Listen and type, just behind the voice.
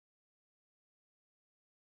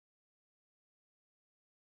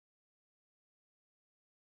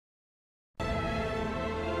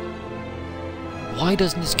Why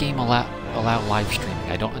doesn't this game allow live streaming?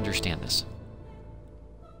 I don't understand this.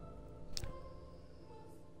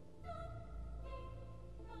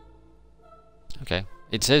 Okay.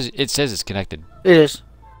 It says it's connected. It is.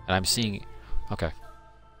 And I'm seeing... Okay.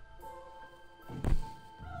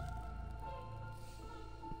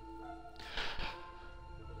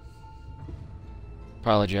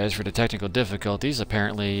 Apologize for the technical difficulties.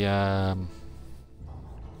 Apparently,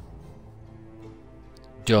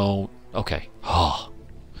 don't... Okay. Oh.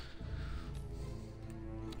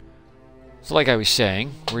 So like I was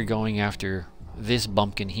saying, we're going after this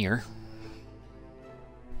bumpkin here.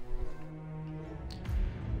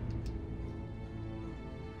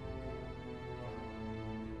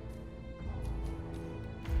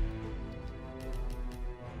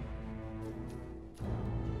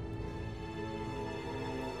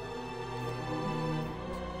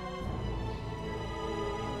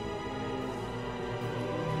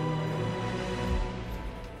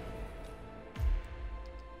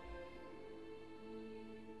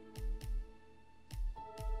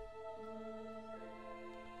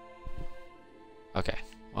 Okay,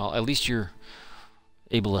 well, at least you're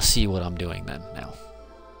able to see what I'm doing then, now.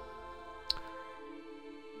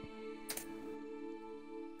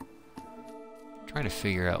 Trying to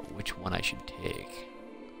figure out which one I should take.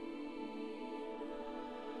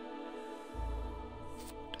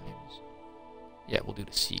 4 times. Yeah, we'll do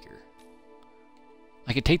the Seeker.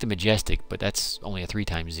 I could take the Majestic, but that's only a 3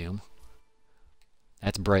 times zoom.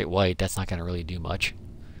 That's bright white, that's not going to really do much.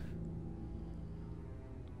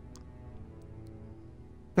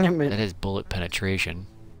 That has bullet penetration.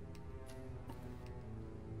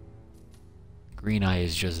 Green Eye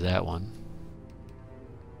is just that one.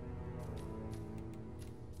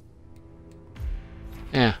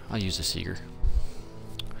 Yeah, I'll use the Seeker.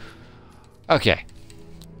 Okay.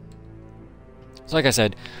 So like I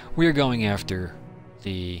said, we're going after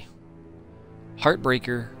the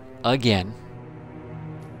Heartbreaker again.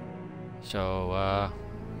 So,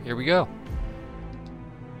 here we go.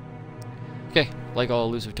 Okay, like all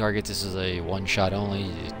elusive targets, this is a one-shot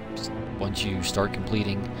only. Once you start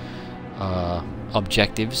completing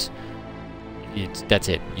objectives, that's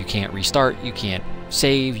it. You can't restart, you can't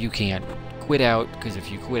save, you can't quit out, because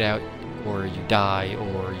if you quit out, or you die,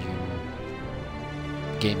 or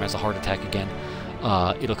the game has a heart attack again,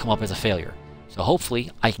 it'll come up as a failure. So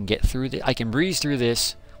hopefully, I can get through I can breeze through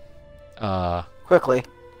this quickly,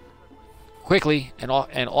 and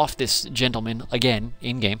off this gentleman again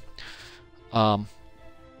in game. And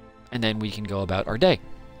then we can go about our day.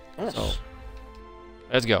 Yes. So,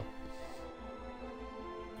 let's go.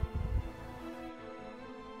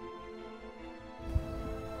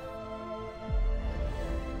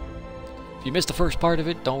 If you missed the first part of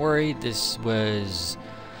it, don't worry. This was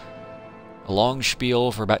a long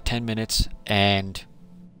spiel for about 10 minutes, and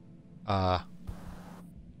then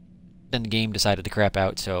the game decided to crap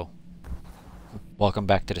out, so welcome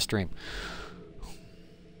back to the stream.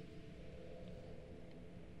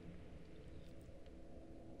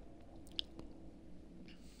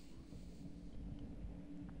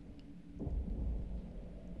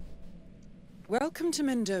 Welcome to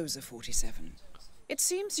Mendoza, 47. It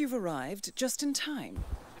seems you've arrived just in time.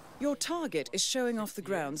 Your target is showing off the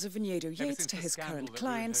grounds of Vinedo Yates to his current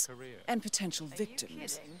clients and potential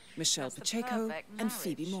victims, Michelle Pacheco and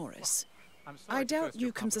Phoebe Morris. I doubt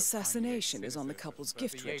Newcomb's assassination is on the couple's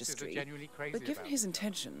gift registry, but given his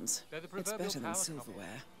intentions, it's better than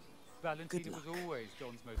silverware. Good luck.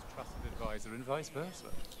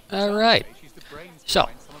 Alright, so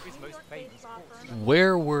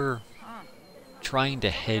where we're trying to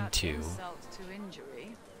head to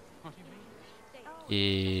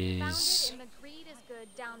is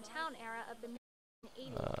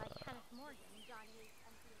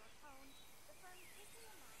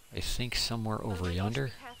I think somewhere over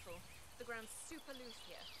yonder.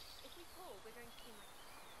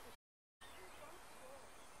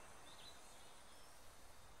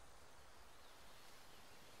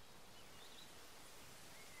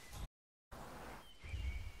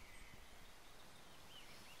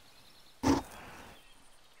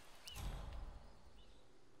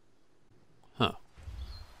 Huh.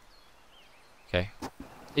 Okay.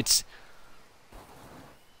 It's...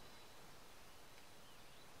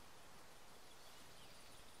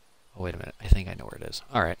 Oh, wait a minute. I think I know where it is.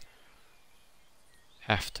 Alright.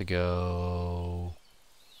 Have to go...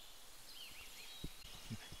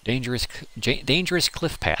 Dangerous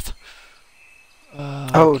cliff path.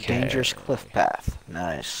 Oh, dangerous cliff path.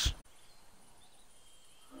 Nice.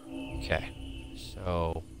 Okay.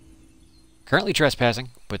 So... Currently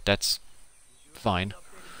trespassing, but that's fine.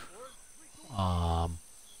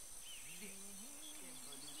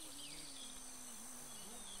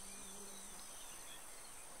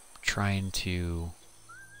 trying to...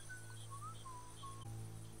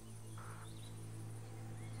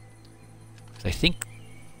 I think...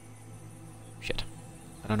 Shit.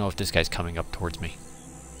 I don't know if this guy's coming up towards me.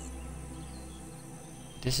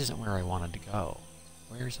 This isn't where I wanted to go.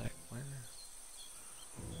 Where's I... Where do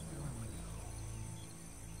I want to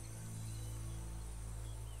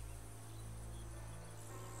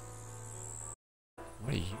go?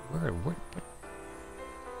 What are you... What?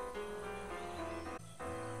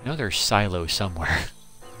 I know there's silos somewhere.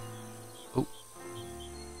 Oh.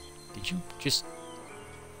 Did you just...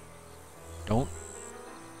 Don't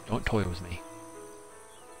toy with me.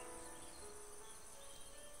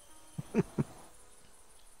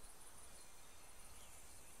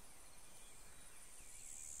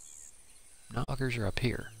 Knockers are up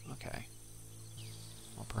here. Okay.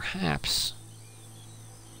 Well, perhaps...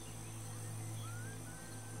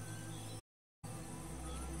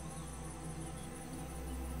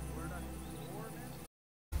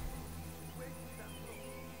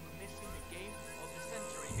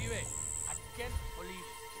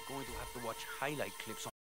 Going to have to watch highlight clips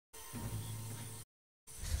on.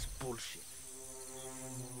 This is bullshit.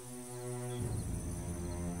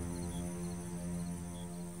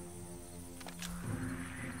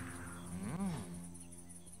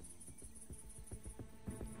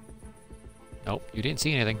 Nope, you didn't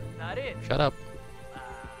see anything. Not it. Shut up.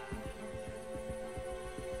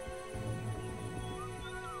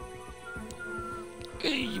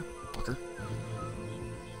 Hey, you fucker.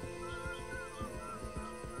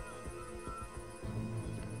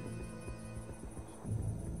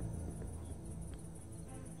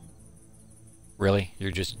 Really?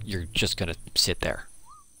 You're just gonna sit there.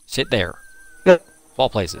 Sit there. Good. Of all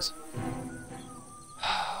places.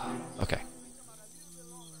 Okay.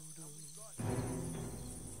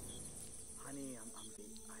 Honey,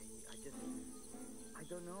 I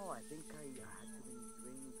don't know. I think I had too many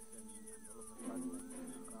drinks and all of a sudden I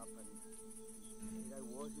woke up and I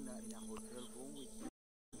was in a hotel room with you.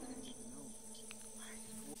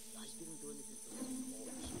 I didn't do anything to you.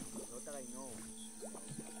 Not that I know.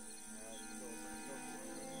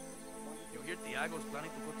 You hear Tiago's planning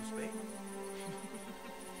to go to Spain?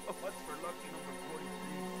 What's for lucky number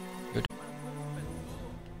 43? Good.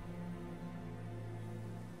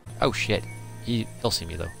 Oh shit. He'll see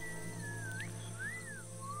me though.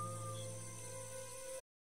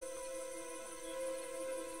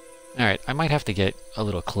 Alright, I might have to get a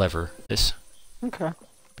little clever with this. Okay.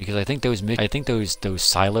 Because I think those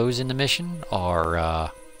silos in the mission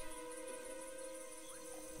are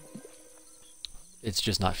it's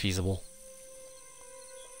just not feasible.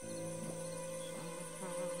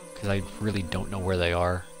 Because I really don't know where they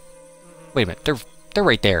are. Wait a minute, they're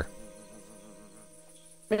right there.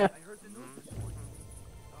 Yeah.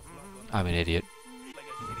 I'm an idiot. Like a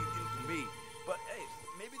shitty deal to me. But hey,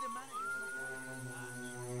 maybe the manager.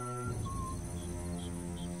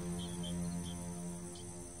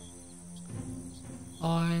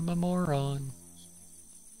 I'm a moron.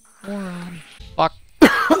 Moron. Fuck.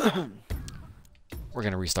 We're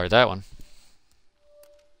gonna restart that one.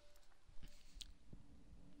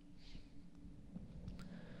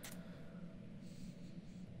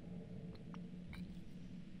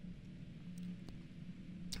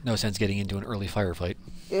 No sense getting into an early firefight.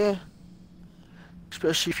 Yeah.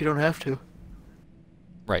 Especially if you don't have to.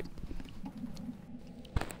 Right.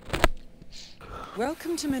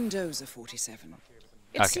 Welcome to Mendoza 47.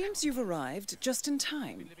 It Okay. seems you've arrived just in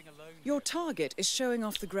time. Your target is showing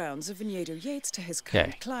off the grounds of Viñedo Yates to his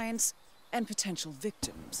current clients and potential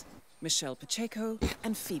victims, Michelle Pacheco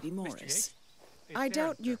and Phoebe Morris. I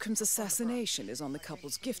doubt Newcomb's assassination is on the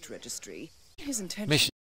couple's gift registry. His intention... Mission.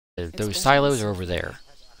 Those silos are over there.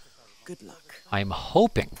 Good luck. I'm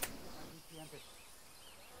hoping.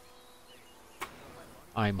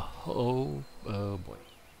 Oh boy.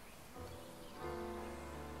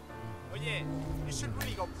 Oh yeah, you should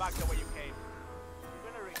really go back the way you came.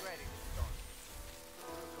 You're gonna regret it.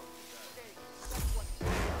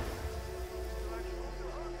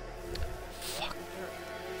 Fuck.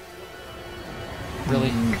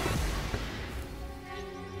 Really?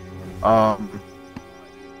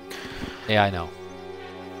 Yeah, I know.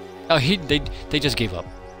 Oh, they just gave up.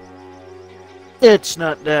 It's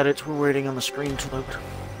not that, it's we're waiting on the screen to load.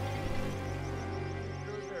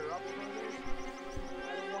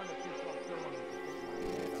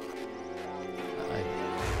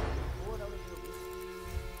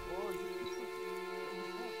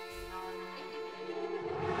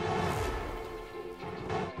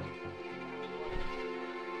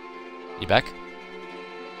 You back?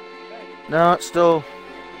 No, it's still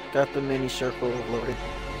got the mini circle loaded.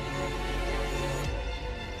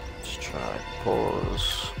 Let's try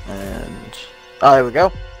pause and... Oh, there we go.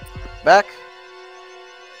 Back.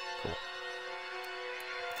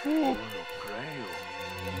 No lo creo.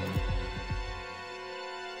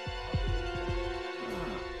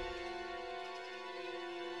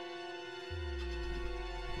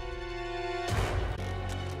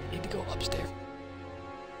 Need to go upstairs.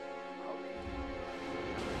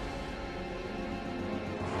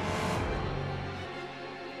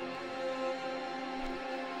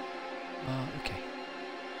 Okay.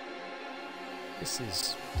 This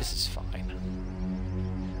is fine.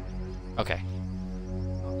 Okay.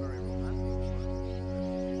 Not very romantic.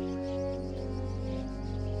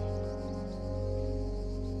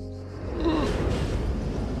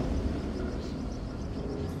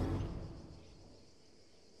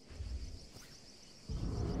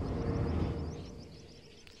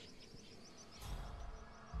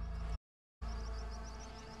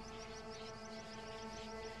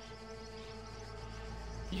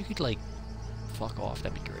 You could, like, fuck off.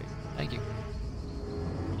 That'd be great. Thank you.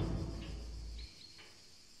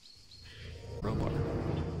 Crowbar.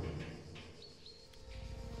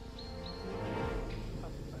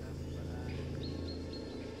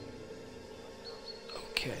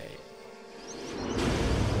 Okay.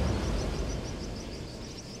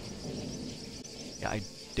 Yeah, I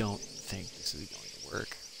don't think this is going to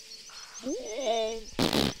work.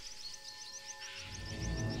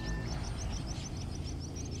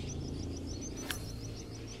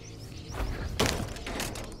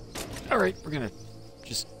 Alright, we're gonna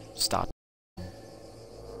just stop.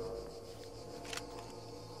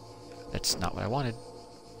 That's not what I wanted.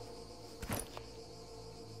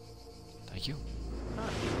 Thank you.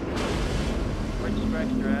 Where'd you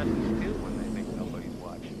scratch your ass too when they think nobody's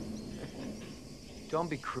watching? Don't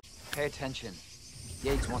be cruel. Pay attention.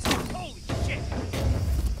 Yates wants to... Holy shit!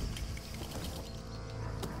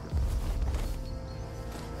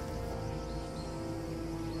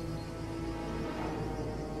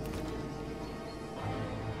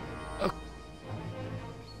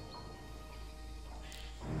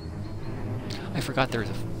 I forgot there was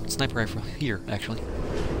a sniper rifle here, actually.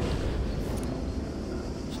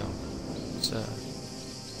 So, it's,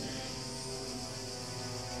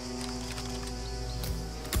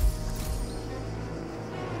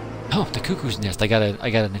 oh, the cuckoo's nest. I got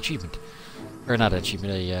an achievement. Or not an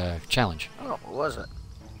achievement, a challenge. Oh, what was it?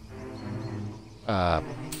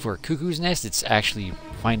 For cuckoo's nest, it's actually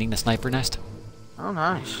finding the sniper nest. Oh,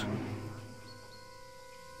 nice.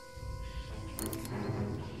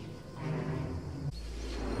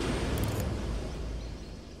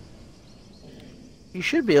 You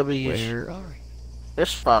should be able to use Where are we? this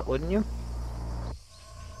spot, wouldn't you?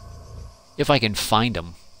 If I can find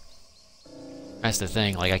them. That's the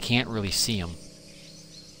thing. Like, I can't really see them.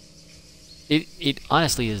 It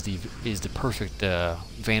honestly is the perfect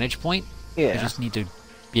vantage point. Yeah. I just need to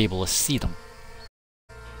be able to see them.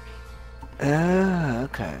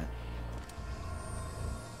 Okay.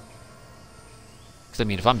 Because I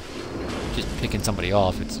mean, if I'm just picking somebody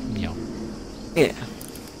off, it's, you know. Yeah.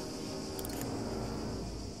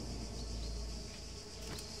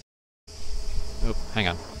 Oh, hang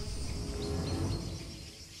on.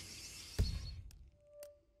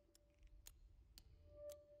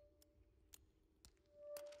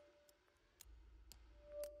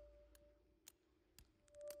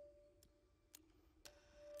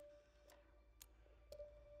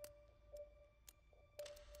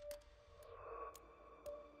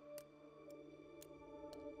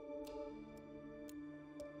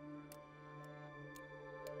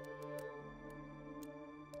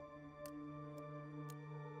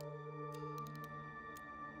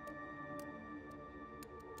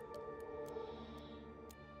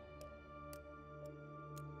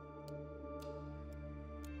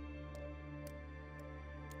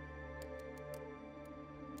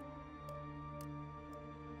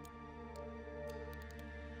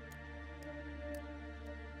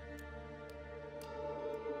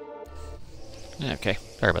 Okay,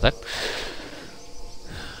 sorry about that.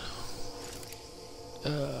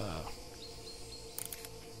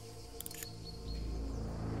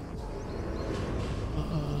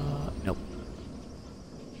 Nope.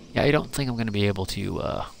 Yeah, I don't think I'm going to be able to,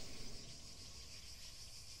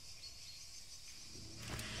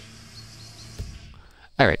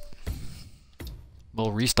 Alright.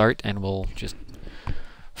 We'll restart and we'll just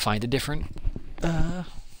find a different,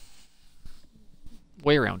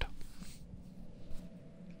 way around.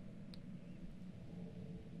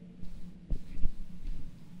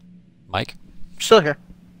 Mike? Still here.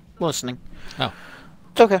 Listening. Oh.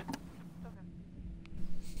 It's okay.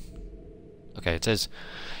 Okay,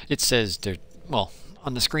 it says there, well,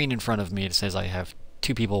 on the screen in front of me it says I have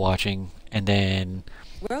 2 people watching, and then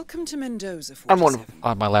Welcome to Mendoza I'm one of 47.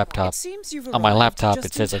 on my laptop, It seems you've on my arrived laptop just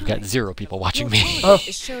it says in I've got time. 0 people watching Your me. target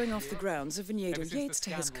is showing off the grounds of Vinedo Yates to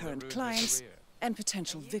his current clients and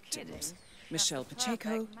potential victims, Michelle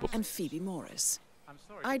Pacheco and Phoebe Morris.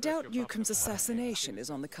 I doubt Newcomb's assassination is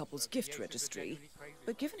on the couple's gift registry,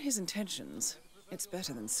 but given his intentions, it's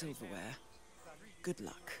better than silverware. Good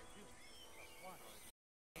luck.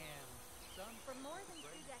 For more than 2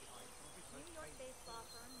 decades, New York-based law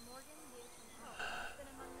firm Morgan, Yates & Co. has been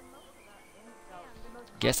among the most developed and the most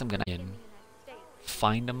Guess I'm gonna in the United States.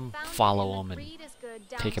 find him, Founded follow in him, the and greed is good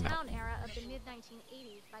take him out. downtown era of the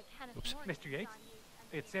mid-1980s by Kenneth Oops. Morgan, Mr. Yates? John Yates,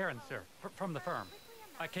 and It's Aaron, sir, from the firm.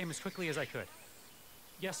 I came as quickly as I could.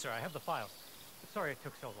 Yes, sir, I have the files. Sorry it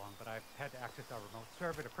took so long, but I've had to access our remote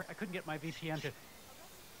server to print. I couldn't get my VPN to...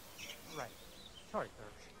 Right. Sorry, sir.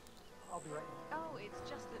 I'll be right back. Oh, it's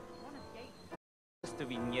just that one of Yates. To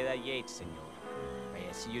Viñeda Yates, señor. May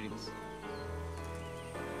I see your ins?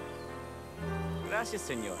 Gracias,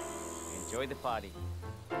 señor. Enjoy the party.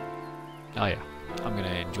 Oh yeah, I'm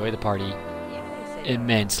gonna enjoy the party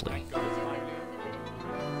immensely.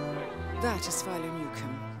 That is Philo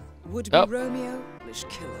Newcomb, would-be Oh. Romeo, English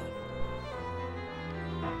killer.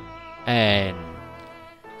 And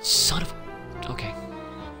son of okay.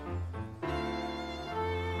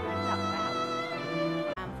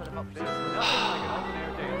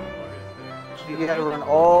 So you gotta run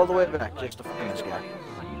all the way back just to find this guy.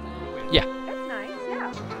 Yeah. That's nice,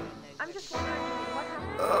 yeah. I'm just wondering what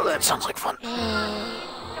happened. Oh, that sounds like fun.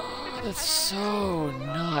 That's so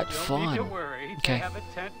not Don't fun. need to worry. Okay. They have a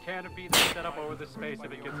tent canopy that's set up over the space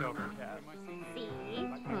if it gets overcast. See?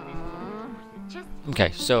 Just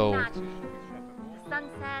Okay, so imagine.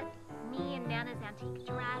 Sunset, me in Nana's antique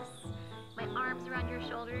dress, my arms around your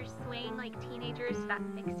shoulders, swaying like teenagers, that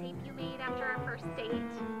mixtape you made after our first date.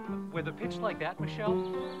 With a pitch like that, Michelle,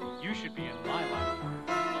 you should be in my line of work.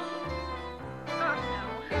 Oh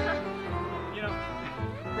no. You know,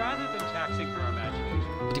 rather than taxing her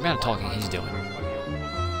imagination... the amount of talking he's doing.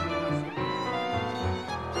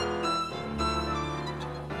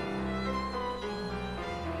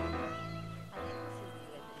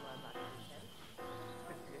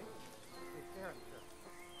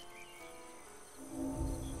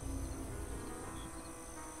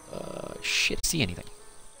 Shit, see anything.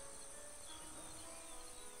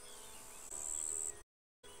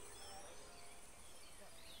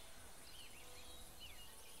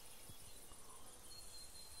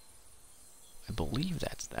 I believe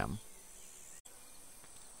that's them.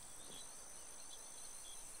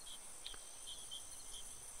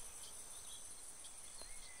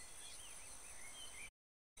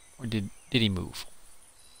 Or did he move?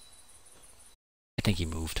 I think he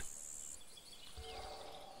moved.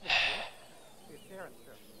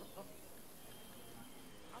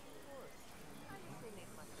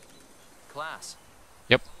 Class.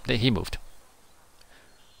 Yep, he moved.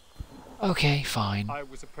 Okay, fine. I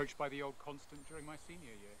was approached by the old constant during my senior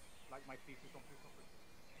year, like my thesis on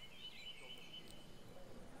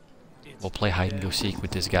plutocracy. We'll play hide and go seek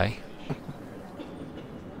with this guy.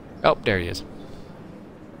 Oh, there he is.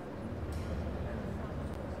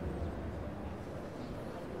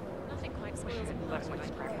 Nothing quite spoils a nice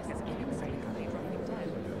breakfast as a kid saying they were dead.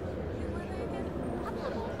 A couple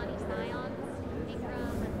of old money scions,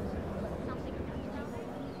 Ingram and something.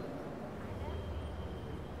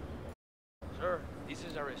 Sir, this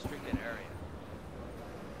is a restricted area.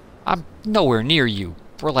 I'm nowhere near you.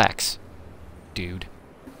 Relax, dude.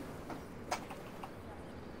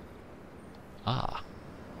 Ah.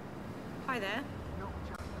 Hi there. Not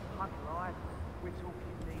just a pub life, we're talking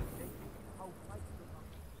knee deep. Whole place of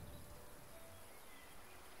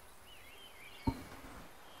them.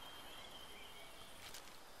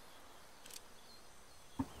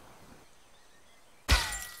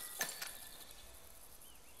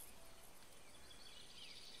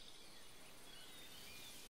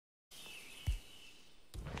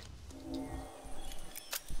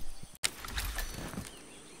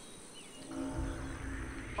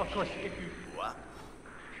 Of course, if you... What?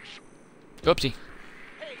 Oopsie.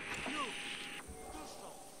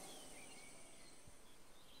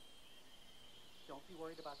 Don't be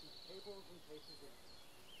worried about these tables and cases.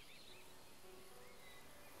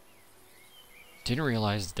 Didn't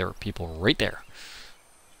realize there were people right there.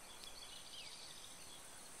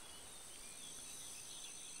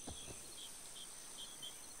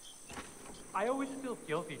 I always feel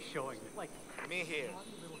guilty showing it. Like, Me here. one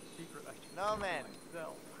little secret I keep No, to man.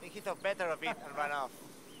 myself. Think he thought better of it and ran off.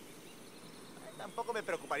 Tampoco me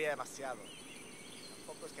preocuparía demasiado.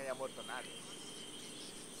 Tampoco es que haya muerto nadie.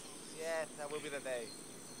 Si Yeah, that will be the day.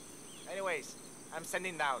 Anyways, I'm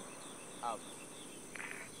sending down. Out.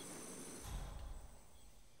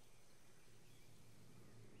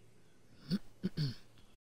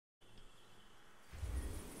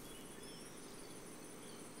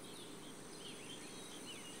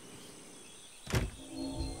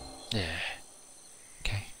 Yeah.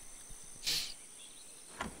 Okay.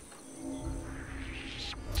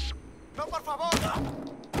 No, por favor!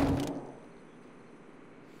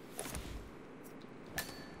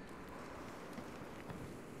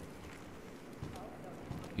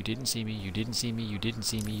 You didn't see me, you didn't see me, you didn't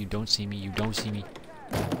see me, you don't see me, you don't see me.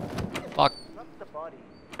 Fuck.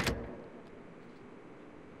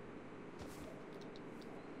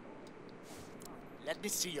 Let me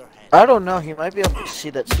see your hand. I don't know. He might be able to see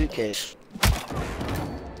that suitcase.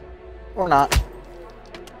 Or not.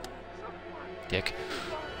 Dick.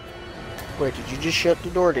 Wait, did you just shut the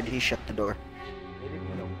door or did he shut the door?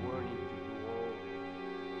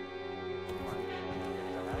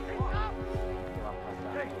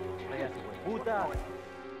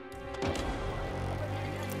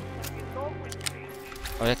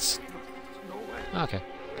 Oh, that's... Okay.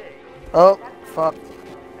 Oh, fuck.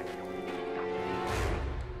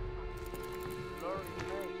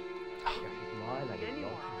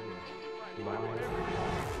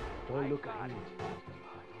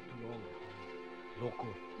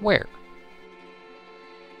 Where?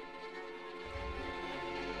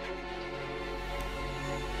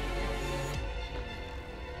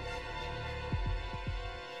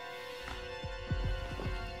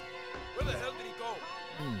 Where the hell did he go?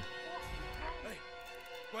 Hey,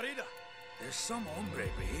 Guarida, there's some hombre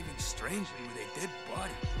behaving strangely with a dead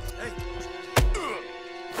body. Hey.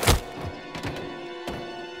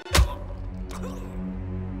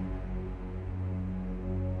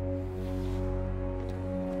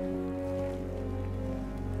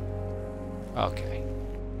 Okay.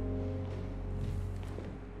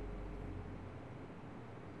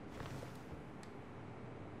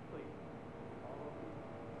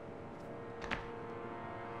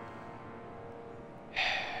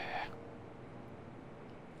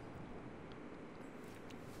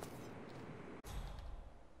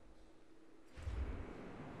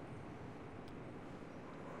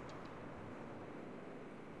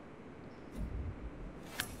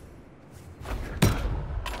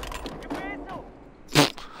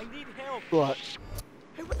 I need help. What?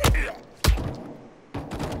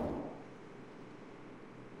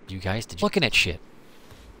 You guys, did you looking at shit?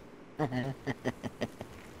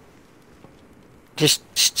 Just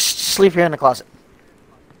sleep here in the closet.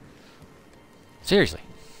 Seriously.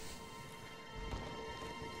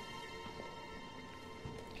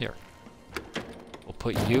 Here. We'll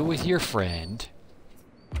put you with your friend.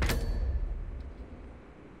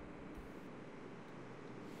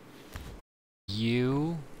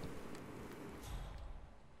 You...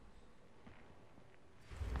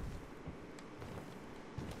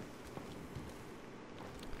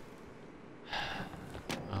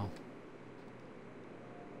 Oh.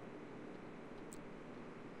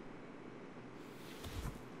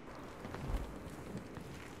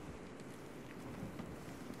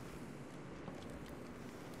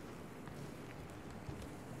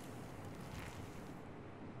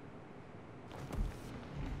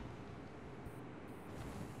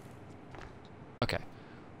 Okay.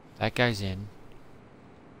 That guy's in.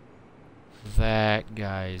 That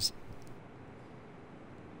guy's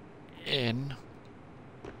in.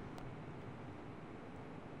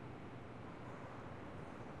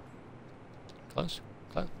 Close.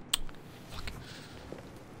 Close. Fuck.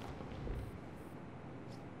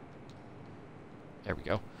 There we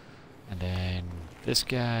go. And then this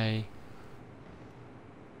guy.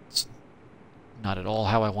 It's not at all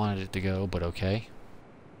how I wanted it to go, but okay.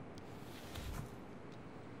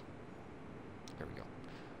 There we go.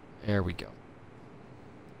 There we go.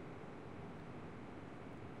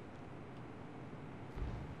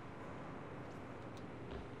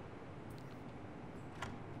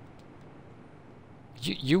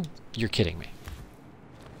 You're kidding me.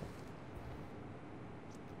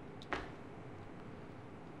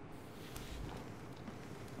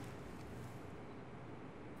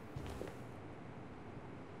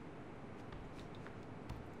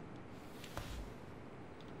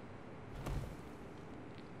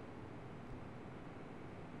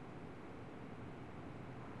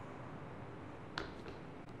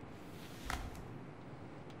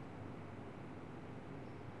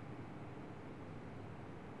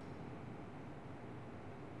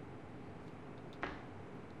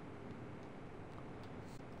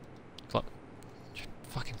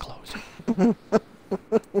 Fucking close.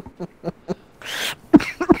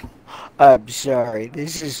 I'm sorry,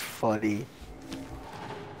 this is funny.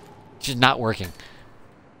 It's just not working.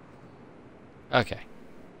 Okay.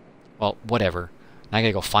 Well, whatever. Now I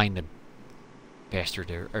gotta go find the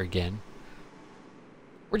bastard again.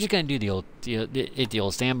 We're just gonna do the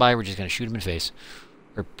old standby. We're just gonna shoot him in the face.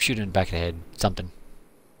 Or shoot him in the back of the head. Something.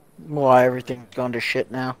 Why everything's gone to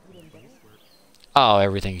shit now? Oh,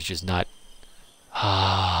 everything's just not...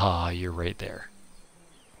 Ah, you're right there.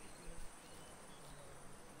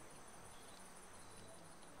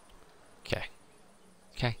 Okay.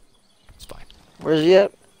 Okay. It's fine. Where's he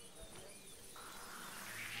at?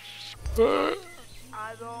 I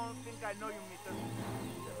don't think I know you,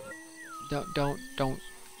 Mr. Don't.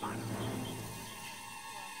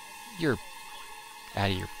 You're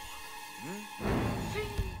out of your...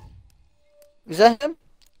 Is that him?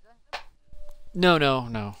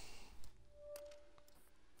 No.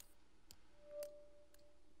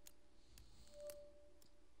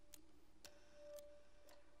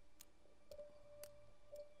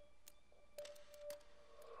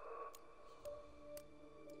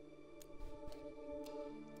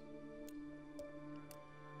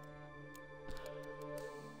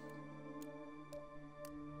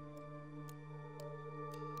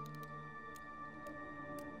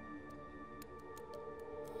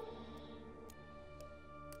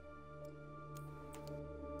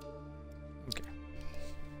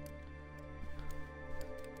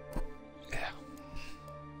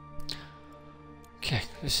 Okay,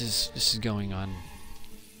 this is going on.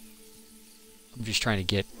 I'm just trying to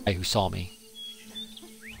get the guy who saw me.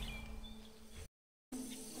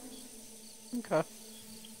 Okay.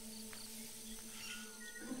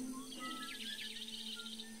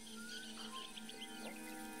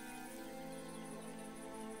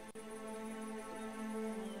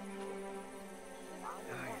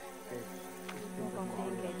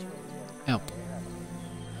 Oh.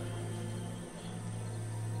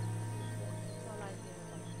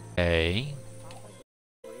 Okay.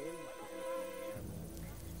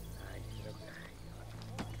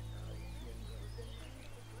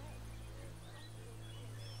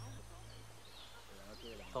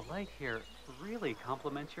 The light here really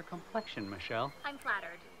complements your complexion, Michelle. I'm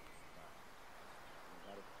flattered.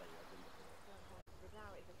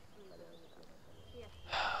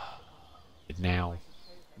 Now,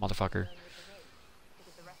 motherfucker.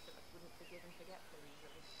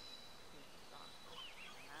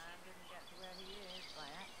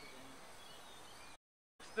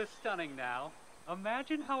 It's this stunning now.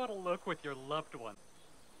 Imagine how it'll look with your loved one.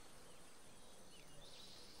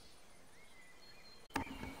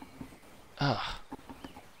 Ugh.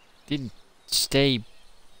 Didn't stay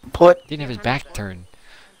put. Didn't have his back turned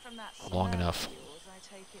long enough.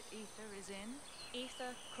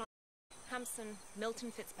 Hampson, Milton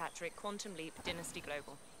Fitzpatrick, Quantum Leap, Dynasty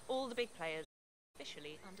Global. All the big players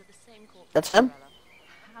officially under the same corporate That's him? umbrella.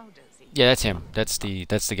 How does he? Yeah, that's him. That's the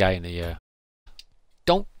guy in the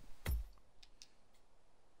Don't.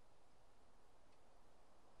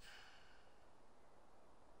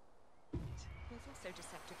 It's also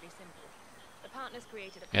deceptively simple. The partners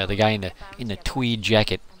created a Yeah, the guy in the tweed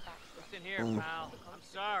jacket. Listen here, pal. I'm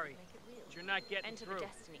sorry, but you're not getting Enter through. the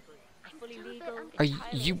Destiny Group. Fully legal, Are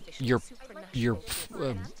entirely you official, you're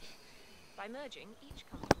supranational by merging each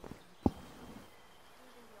company.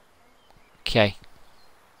 Okay.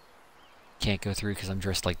 Can't go through because I'm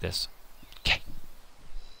dressed like this. Okay.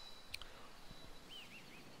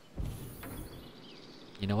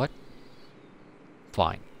 You know what?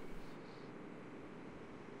 Fine.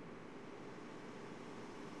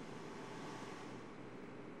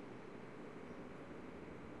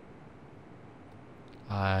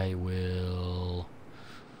 I will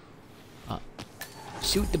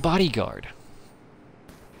shoot the bodyguard.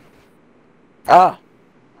 Ah.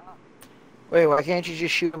 Wait, why can't you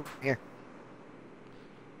just shoot him from here?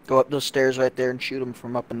 Go up those stairs right there and shoot him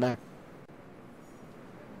from up in there.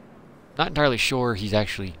 Not entirely sure he's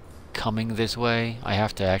actually coming this way. I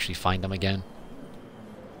have to actually find him again.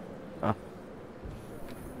 Oh.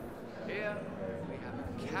 Here we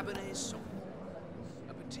have a Cabernet Sauvignon.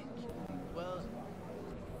 A boutique. Well,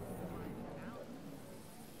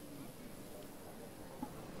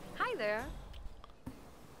 Hi there.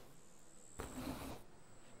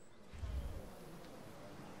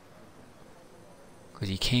 Because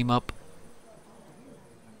he came up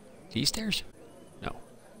these stairs? No.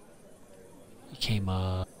 He came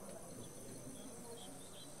up...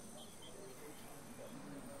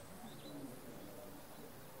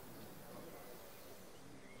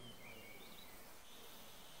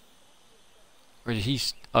 Or did he...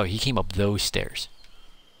 Oh, he came up those stairs.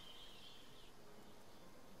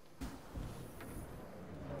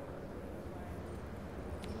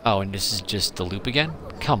 Oh, and this is just the loop again?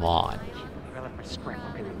 Come on.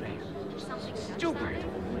 Stupid!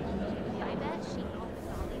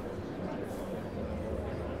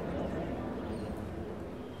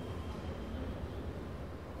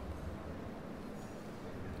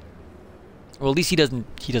 Well, at least he doesn't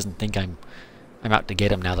think I'm out to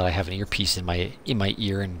get him now that I have an earpiece in my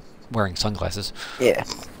ear and wearing sunglasses. Yeah.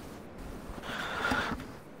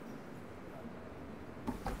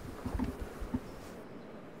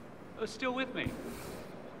 Oh, still with me.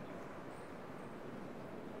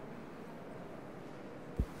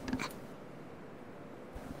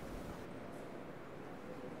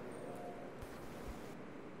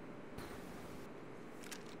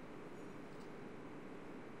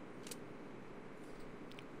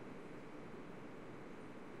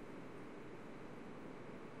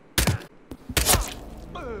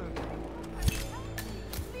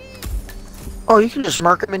 Oh, you can just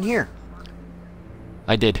mark him in here.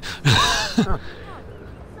 I did. Huh.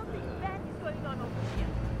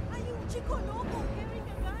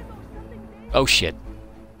 Oh shit.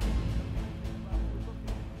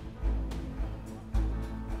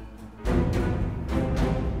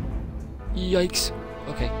 Yikes.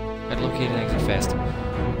 Okay, gotta locate an exit fast.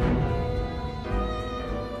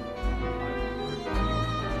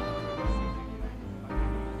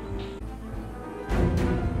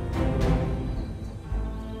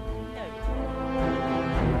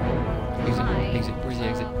 Exit. Where's the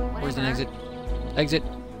exit? Where's the exit? Exit.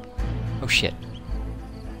 Oh shit.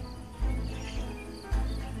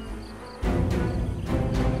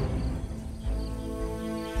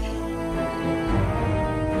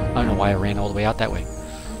 I don't know why I ran all the way out that way.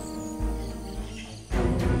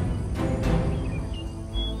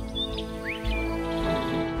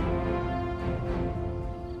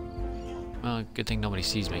 Well, good thing nobody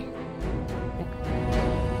sees me.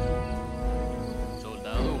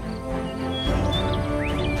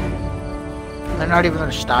 They're not even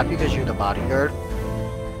gonna stop you because you're the bodyguard.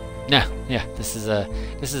 Nah, yeah, this is a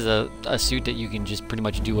suit that you can just pretty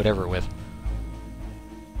much do whatever with.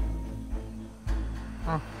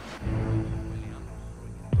 Huh.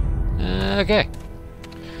 Okay.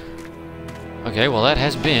 Okay, well that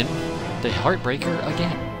has been the Heartbreaker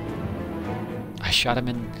again. I shot him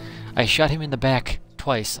in the back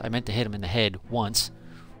twice. I meant to hit him in the head once,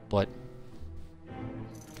 but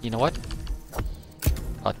you know what?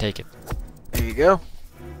 I'll take it. There you go.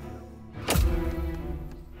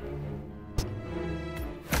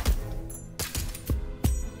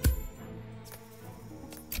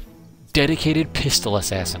 Dedicated pistol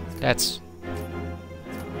assassin. That's...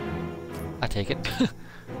 I take it.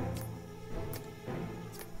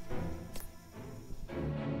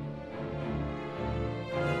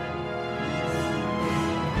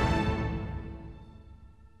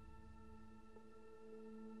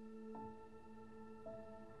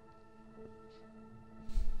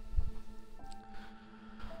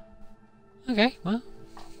 Okay, well.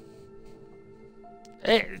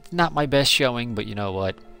 It's not my best showing, but you know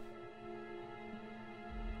what?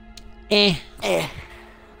 Eh.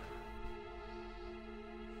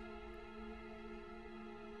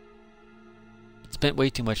 Spent way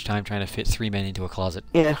too much time trying to fit 3 men into a closet.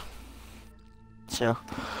 Yeah. So.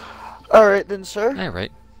 Alright then, sir.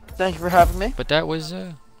 Alright. Thank you for having me. But that was,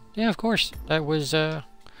 yeah, of course. That was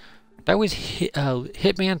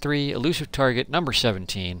Hitman 3, Elusive Target, number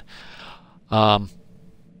 17. Yeah,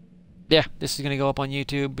 this is gonna go up on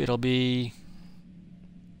YouTube. It'll be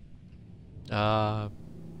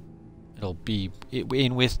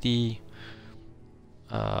in with the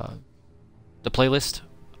playlist.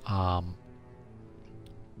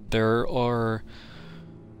 There are,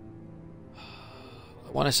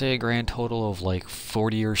 I want to say, a grand total of like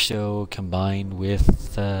 40 or so combined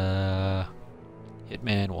with Hitman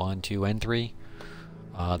 1, 2, and 3.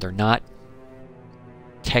 They're not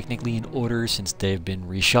technically in order since they've been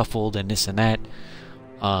reshuffled and this and that.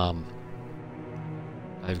 I've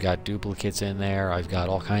got duplicates in there. I've got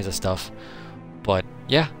all kinds of stuff. But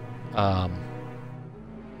yeah,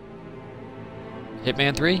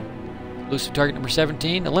 Hitman 3, Elusive Target number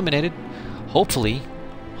 17, eliminated. Hopefully,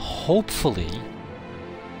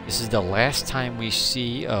 this is the last time we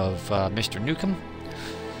see of Mr. Newcomb,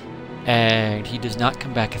 and he does not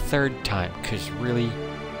come back a third time. Because really,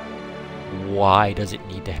 why does it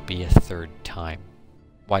need to be a third time?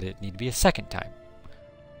 Why did it need to be a second time?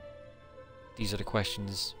 These are the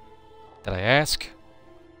questions that I ask.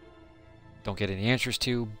 Don't get any answers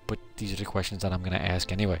to, but these are the questions that I'm going to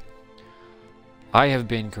ask anyway. I have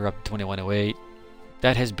been Corrupt2108.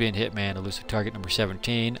 That has been Hitman Elusive Target number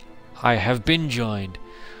 17. I have been joined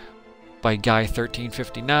by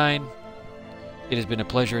Guy1359. It has been a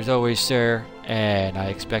pleasure as always, sir, and I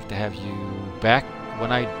expect to have you back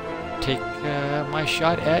when I take my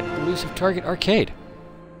shot at Elusive Target Arcade.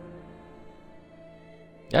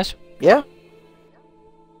 Yes? Yeah.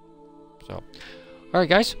 So, alright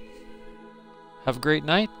guys. Have a great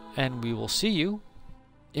night, and we will see you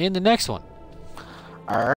in the next one.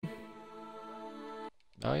 Alright.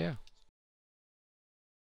 Oh yeah.